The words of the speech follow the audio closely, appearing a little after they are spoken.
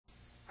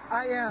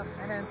I am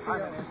an NCO.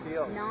 I'm an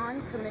NCO.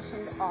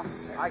 Non-commissioned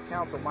officer. I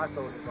counsel my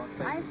soldiers on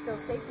safety. I instill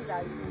safety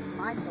values in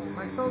my soldiers.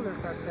 My soldiers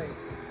are safe.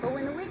 But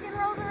when the weekend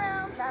rolls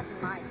around, that's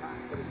my time.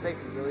 But is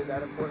safety really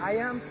that important? I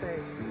am safe.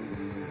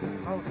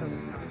 Most of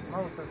the time.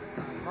 Most of the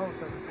time. Most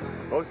of the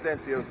time. Most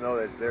NCOs know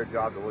that it's their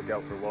job to look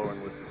out for lower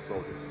enlisted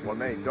soldiers. What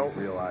many don't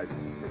realize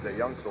is that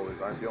young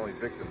soldiers aren't the only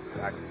victims of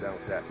accidental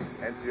death.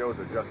 NCOs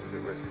are just as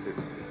at risk too.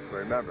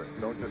 So remember,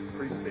 don't just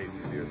preach safety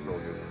to your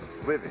soldiers.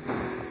 Live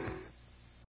it.